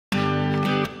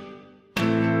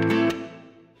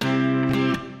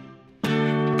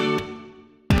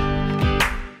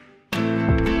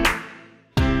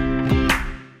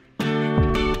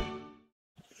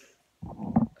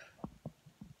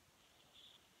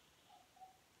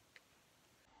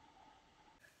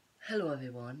Hello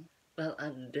everyone. Well, I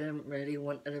didn't really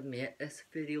want to make this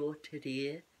video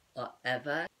today or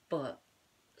ever, but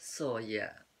so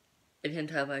yeah. If you can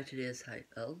tell by today's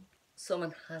title,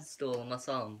 someone has stolen my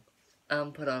song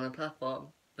and put on a platform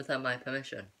without my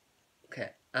permission.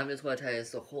 Okay, I'm just going to tell you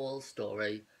the whole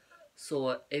story.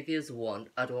 So if you want,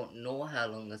 I don't know how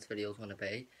long this video is going to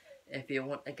be. If you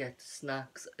want to get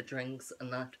snacks, drinks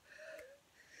and that,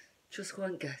 just go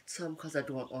and get some because I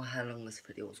don't know how long this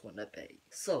video is going to be.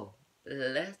 So,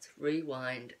 let's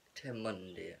rewind to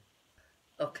Monday.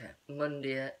 Okay,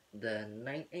 Monday the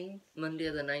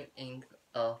 19th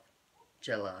of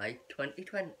July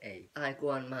 2020. I go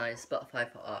on my Spotify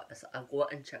for artists. I go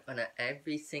and check on it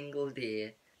every single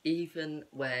day, even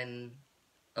when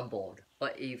I'm bored.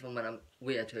 Or even when I'm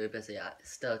way too busy, I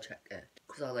still check it.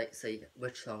 Because I like to see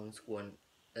which songs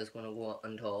is going to go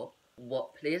on tour,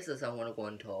 what places I want to go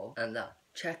on tour, and that.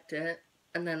 Checked it,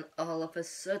 and then all of a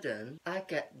sudden, I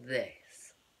get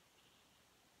this.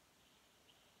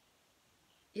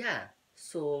 Yeah,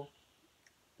 so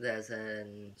there's a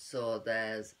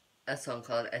song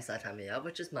called Esa Tamia,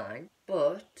 which is mine.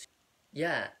 But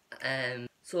yeah,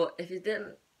 so if you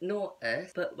didn't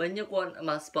notice, but when you go onto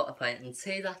my Spotify and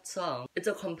see that song, it's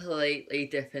a completely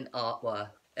different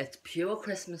artwork. It's pure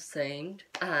Christmas themed,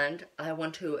 and I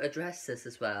want to address this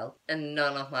as well. And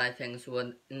none of my things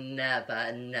would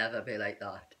never be like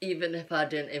that. Even if I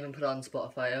didn't even put it on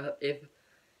Spotify,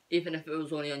 even if it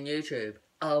was only on YouTube,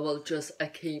 I will just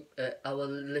keep it. I will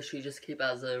literally just keep it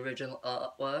as the original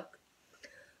artwork.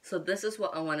 So this is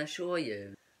what I want to show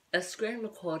you. A screen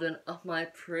recording of my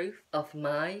proof of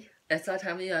my It's that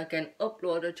time of year getting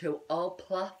uploaded to all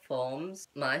platforms.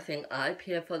 My thing, I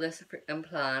pay for this freaking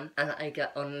plan and I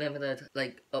get unlimited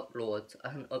uploads. I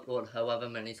can upload however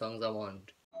many songs I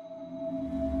want.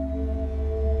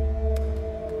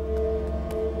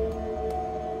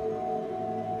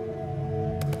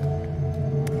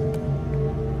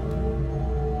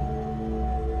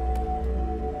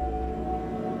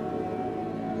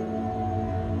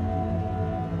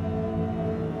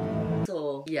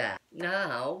 So yeah,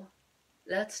 now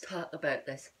let's talk about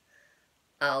this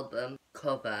album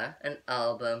cover and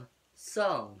album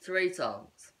song. 3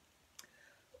 songs.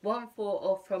 One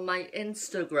photo from my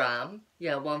Instagram.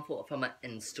 Yeah, one photo from my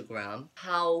Instagram.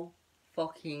 How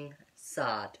fucking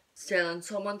sad. Stealing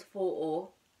someone's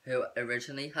photo who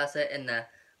originally has it in their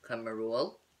camera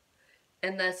roll.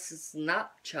 In their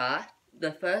Snapchat,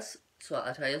 so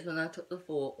I'll tell you when I took the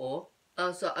photo.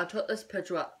 So I took this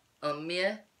picture on me.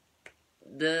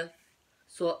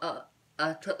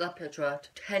 I took that picture at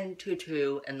 10 to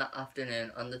 2 in the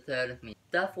afternoon on the 3rd of May.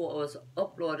 That photo was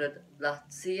uploaded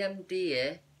that same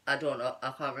day. I don't know,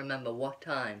 I can't remember what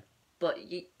time. But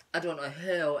I don't know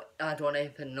who, I don't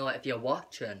even know if you're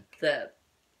watching. I feel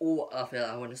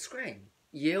I want to scream.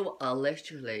 You are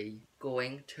literally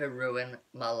going to ruin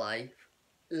my life.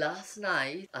 Last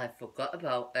night, I forgot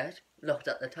about it. Looked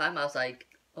at the time, I was like,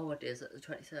 oh, what day is it? The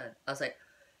 23rd. I was like,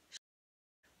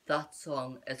 that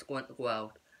song is going to go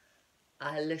out.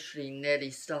 I literally nearly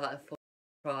started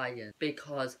crying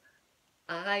because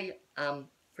I am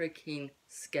freaking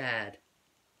scared.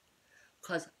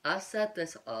 Because I said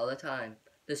this all the time.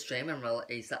 The streaming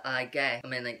royalties that I get,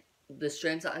 the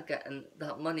streams that I get and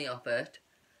that money off it,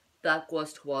 that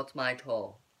goes towards my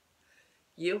tour.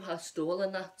 You have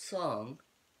stolen that song.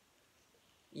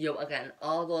 You are getting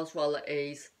all those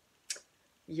royalties.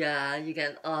 Yeah, you're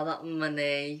getting all that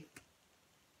money.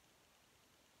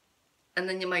 And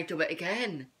then you might do it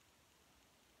again.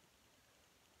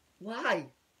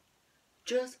 Why?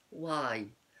 Just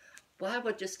why? Why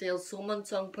would you steal someone's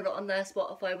song, put it on their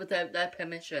Spotify without their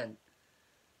permission?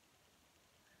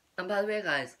 And by the way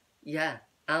guys, yeah,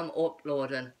 I'm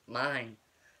uploading mine.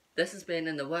 This has been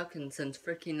in the working since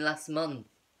freaking last month.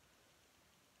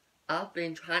 I've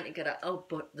been trying to get it out,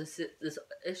 but there's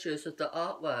issues with the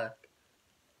artwork.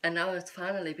 And now it's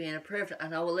finally being approved,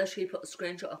 and I will literally put a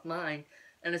screenshot of mine,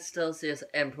 and it still says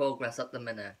in progress at the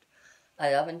minute. I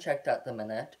haven't checked at the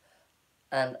minute,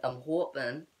 and I'm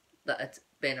hoping that it's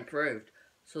been approved,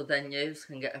 so then you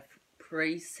can get a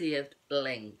pre-saved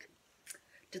link.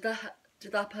 Did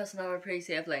that person have a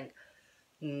pre-saved link?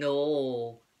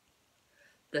 No.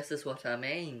 This is what I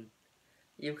mean.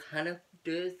 You cannot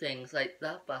do things like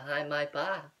that behind my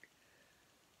back.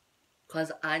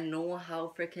 Because I know how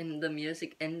freaking the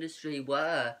music industry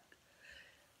works.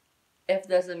 If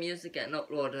there's a music getting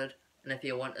uploaded, and if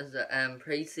you want to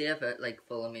pre-save it, like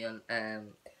follow me on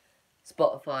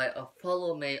Spotify or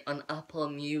follow me on Apple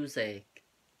Music,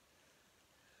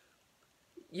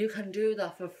 you can do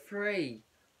that for free.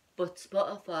 But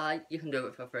Spotify, you can do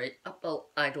it for free.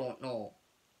 Apple, I don't know.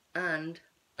 And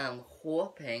I'm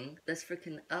hoping this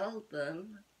freaking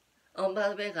album... Oh, and by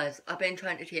the way guys, I've been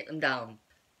trying to take them down.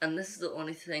 And this is the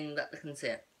only thing that they can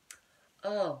say.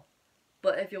 Oh,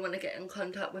 but if you want to get in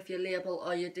contact with your label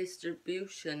or your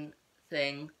distribution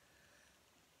thing,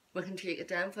 we can take it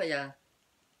down for you.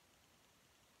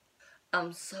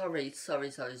 I'm sorry,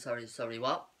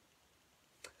 what?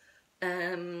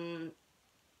 I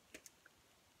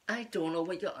don't know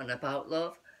what you're on about,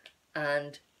 love,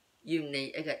 and you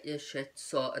need to get your shit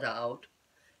sorted out.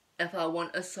 If I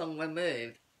want a song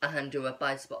removed, I can do it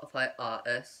by Spotify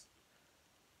artists.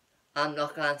 I'm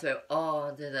not going through,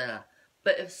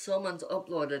 but if someone's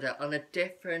uploaded it on a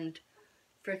different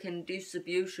freaking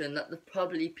distribution that they've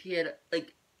probably paid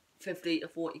like 50 to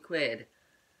 40 quid.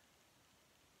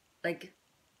 Like,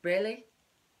 really?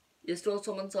 You stole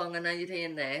someone's song and now you're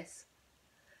doing this?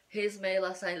 Here's me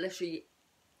last night literally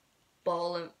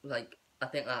bawling, like, I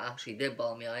think I actually did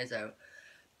bawl my eyes out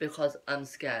because I'm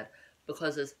scared.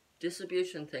 Because there's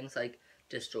distribution things like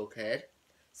DistroKid,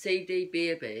 CD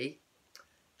Baby,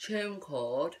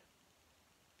 TuneCode,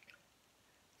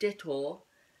 Ditto,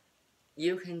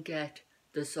 you can get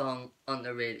the song on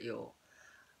the radio.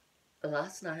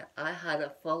 Last night I had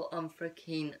a full on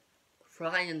freaking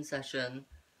crying session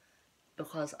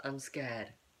because I'm scared.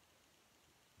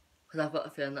 Because I've got a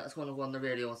feeling that's going to go on the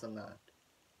radios and that.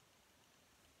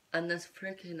 And this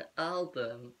freaking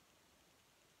album,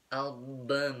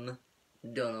 don't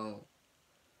know.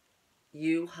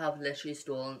 You have literally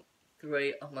stolen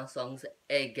 3 of my songs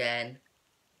again.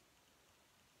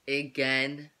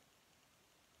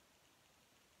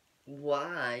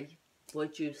 Why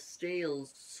would you steal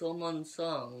someone's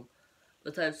song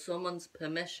without someone's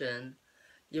permission?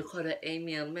 You could have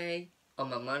emailed me, or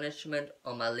my management,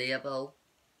 or my label.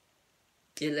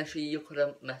 You could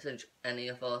have messaged any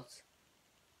of us.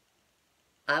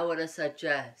 I would have said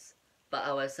yes, but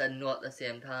I would have said no at the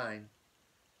same time.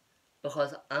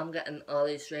 Because I'm getting all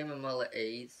these streaming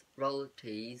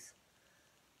royalties,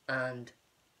 and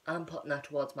I'm putting that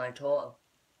towards my total.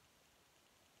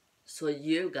 So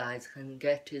you guys can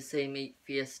get to see me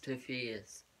face to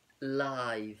face,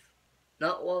 live.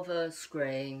 Not over a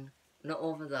screen, not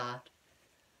over that.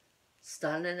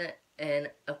 Standing in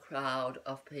a crowd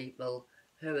of people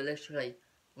who literally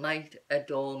might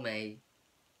adore me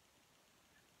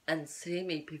and see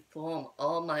me perform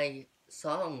all my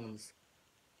songs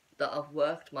that I've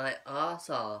worked my arse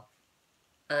off.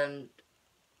 And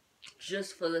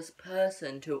just for this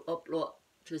person to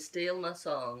steal my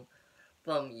song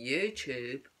from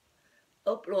YouTube,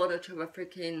 upload it to a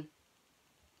freaking,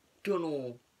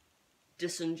 dunno,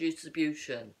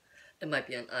 distribution. It might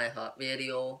be on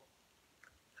iHeartRadio,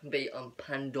 can be on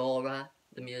Pandora,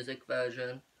 the music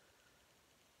version.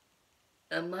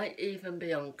 It might even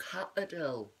be on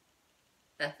Capital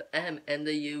FM in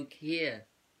the UK.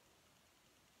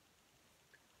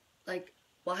 Like,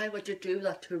 why would you do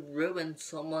that to ruin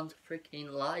someone's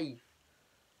freaking life?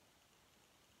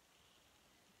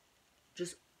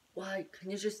 Just, why?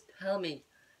 Can you just tell me?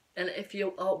 And if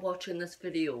you are watching this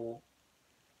video,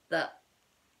 that,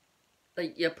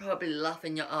 like, you're probably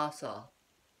laughing your ass off.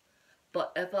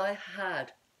 But if I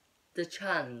had the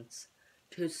chance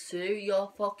to sue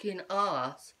your fucking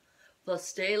ass for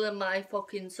stealing my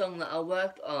fucking song that I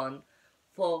worked on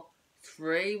for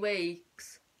 3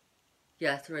 weeks.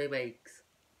 Yeah, 3 weeks.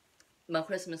 My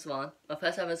Christmas one, my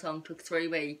first ever song, took 3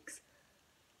 weeks.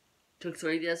 Took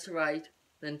 3 days to write,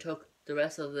 then took the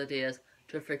rest of the days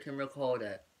to freaking record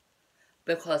it.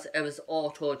 Because it was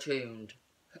auto-tuned.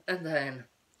 And then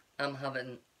I'm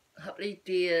having happy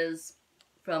days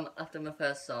from after my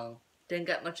first song. Didn't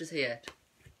get much as hate.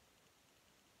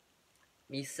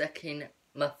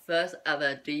 My first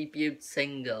ever debut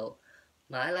single,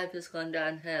 My Life Has Gone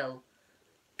Downhill.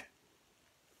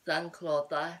 Thank Lord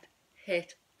that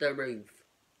hit the roof.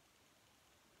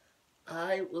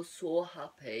 I was so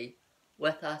happy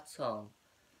with that song.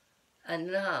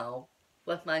 And now,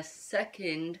 with my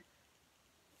second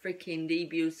freaking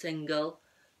debut single,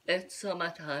 It's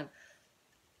Summertime,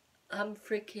 I'm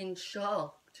freaking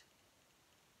shocked.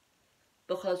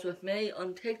 Because with me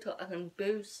on TikTok, I can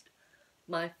boost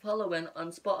my following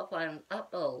on Spotify and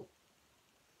Apple.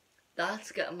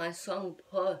 That's getting my song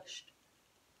pushed.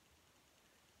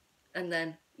 And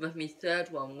then with my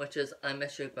third one, which is I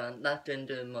Miss You Grant, that didn't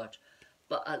do much.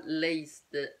 But at least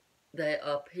there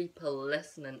are people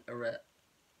listening to it.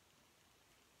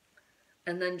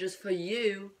 And then just for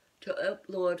you to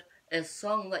upload a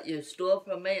song that you stole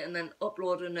from me and then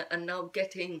uploading it and now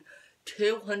getting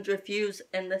 200 views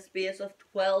in the space of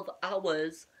 12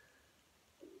 hours.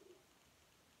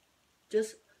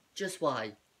 Just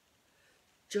why?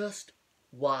 Just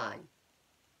why?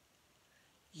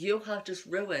 You have just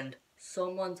ruined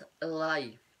someone's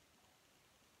life.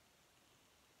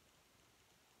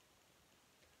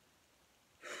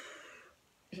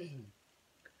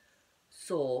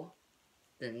 So,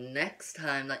 the next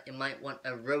time that you might want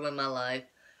to ruin my life,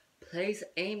 please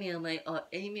email me or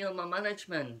email my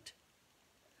management.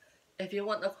 If you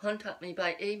want to contact me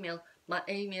by email, my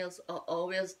emails are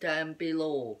always down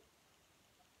below.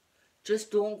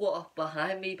 Just don't go off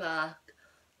behind me back.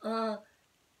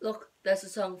 Look, there's a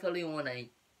song for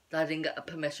Leonie that I didn't get a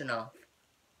permission of.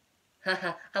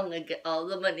 Haha, I'm gonna get all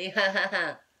the money,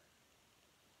 haha.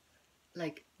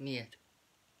 Like, mate,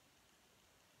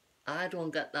 I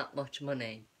don't get that much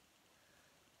money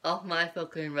off my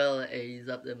fucking royalties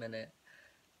at the minute.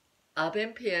 I've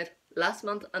been paid last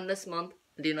month and this month.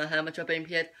 Do you know how much I've been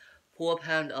paid?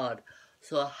 £4 odd.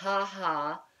 So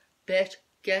haha, bitch,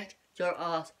 get your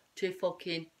ass to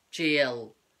fucking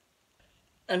jail.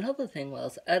 Another thing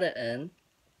whilst editing,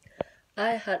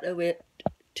 I had to wait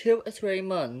 2 or 3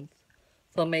 months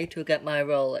for me to get my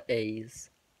royalties.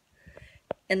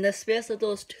 In the space of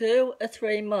those 2 or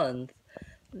 3 months,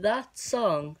 that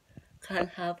song can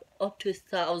have up to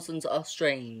thousands of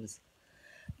streams.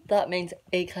 That means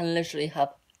it can literally have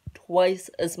twice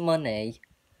as money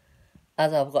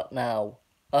as I've got now.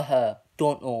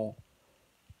 Don't know.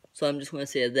 So I'm just going to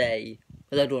say they,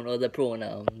 because I don't know the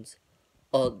pronouns.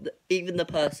 Or even the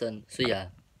person, so yeah.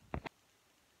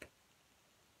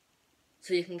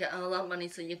 So you can get all that money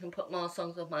so you can put more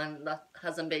songs of mine that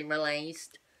hasn't been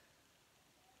released.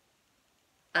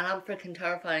 And I'm freaking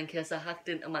terrified in case I hacked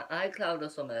into my iCloud or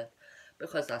something.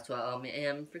 Because that's where all my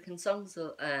freaking songs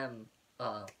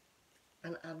are.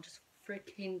 And I'm just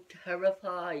freaking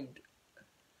terrified.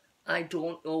 I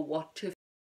don't know what to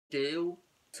do.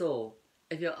 So,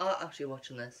 if you are actually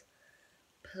watching this,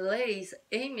 please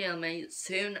email me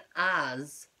soon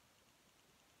as,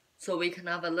 so we can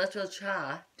have a little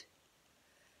chat.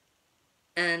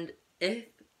 And if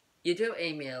you do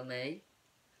email me,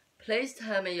 please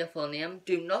tell me your full name.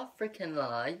 Do not freaking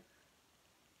lie.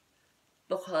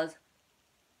 Because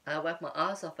I work my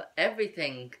ass off for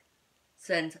everything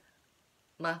since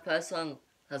my first song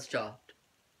has dropped,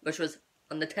 which was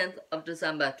on the 10th of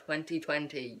December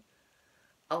 2020.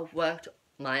 I've worked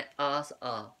my ass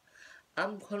off.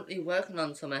 I'm currently working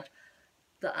on something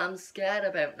that I'm scared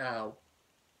about now.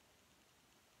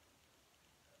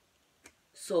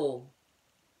 So,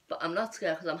 but I'm not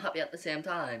scared because I'm happy at the same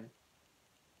time.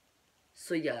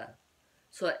 So yeah.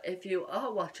 So if you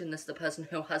are watching this, the person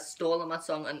who has stolen my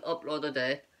song and uploaded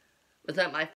it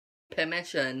without my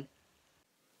permission.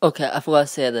 Okay, I forgot to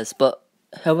say this, but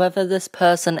whoever this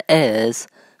person is,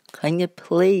 can you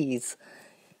please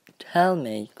tell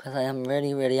me, because I am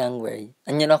really, really angry.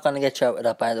 And you're not going to get shouted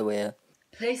at, by the way.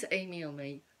 Please email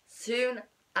me soon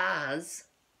as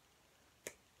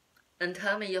and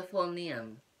tell me your full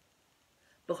name.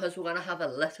 Because we're going to have a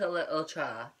little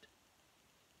chat.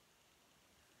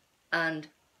 And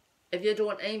if you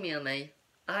don't email me,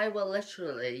 I will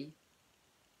literally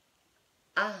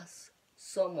ask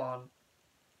someone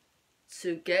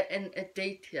to get into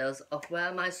details of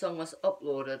where my song was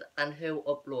uploaded and who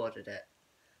uploaded it.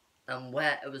 And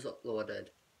where it was uploaded.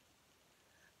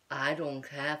 I don't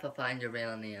care if I find your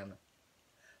real name.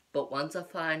 But once I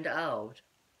find out,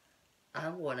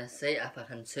 I'm gonna see if I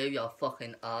can sue your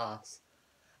fucking ass.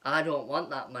 I don't want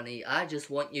that money. I just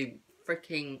want you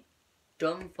freaking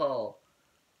done for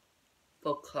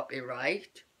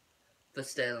copyright, for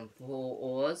stealing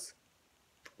photos.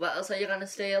 What else are you gonna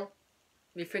steal?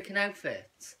 Me freaking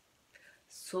outfits.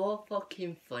 So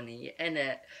fucking funny,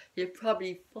 innit? You're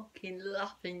probably fucking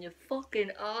laughing your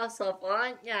fucking ass off,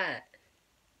 aren't ya?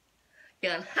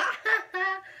 You're going, ha ha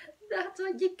ha, that's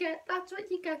what you get, that's what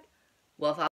you get.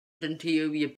 What have happened to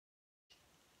you, you...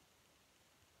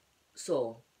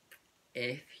 So,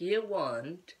 if you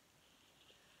want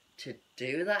to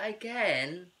do that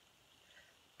again,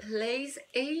 please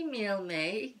email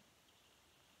me.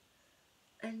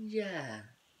 And yeah.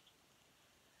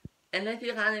 And if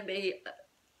you're gonna be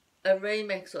a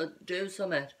remix or do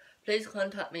something, please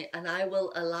contact me and I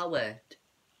will allow it.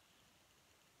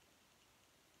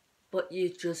 But you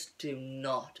just do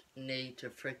not need to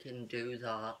freaking do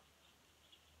that.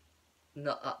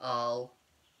 Not at all.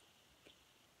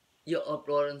 You're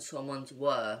uploading someone's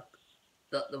work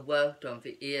that they worked on for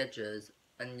ages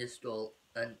and you stole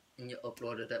and you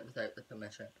uploaded it without the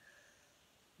permission.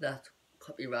 That's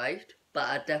copyright, but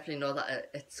I definitely know that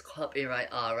it's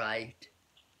copyright alright.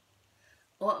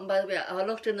 Oh, and by the way, I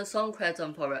looked in the song credits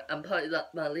on for it, and apparently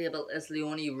that my label is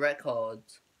Leonie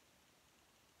Records.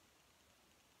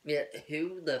 Yeah,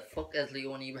 who the fuck is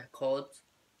Leonie Records?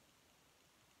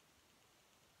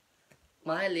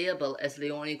 My label is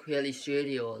Leonie Qualie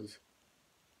Studios.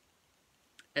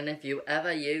 And if you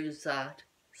ever use that,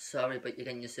 sorry, but you're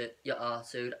getting your arse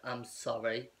sued. I'm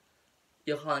sorry.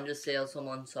 You can't just steal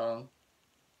someone's song.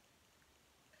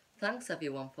 Thanks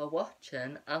everyone for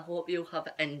watching. I hope you have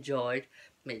enjoyed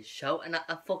me shouting at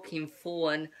a fucking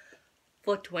phone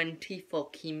for 20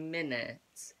 fucking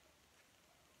minutes.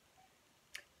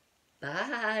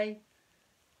 Bye.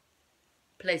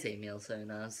 Please email soon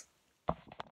as.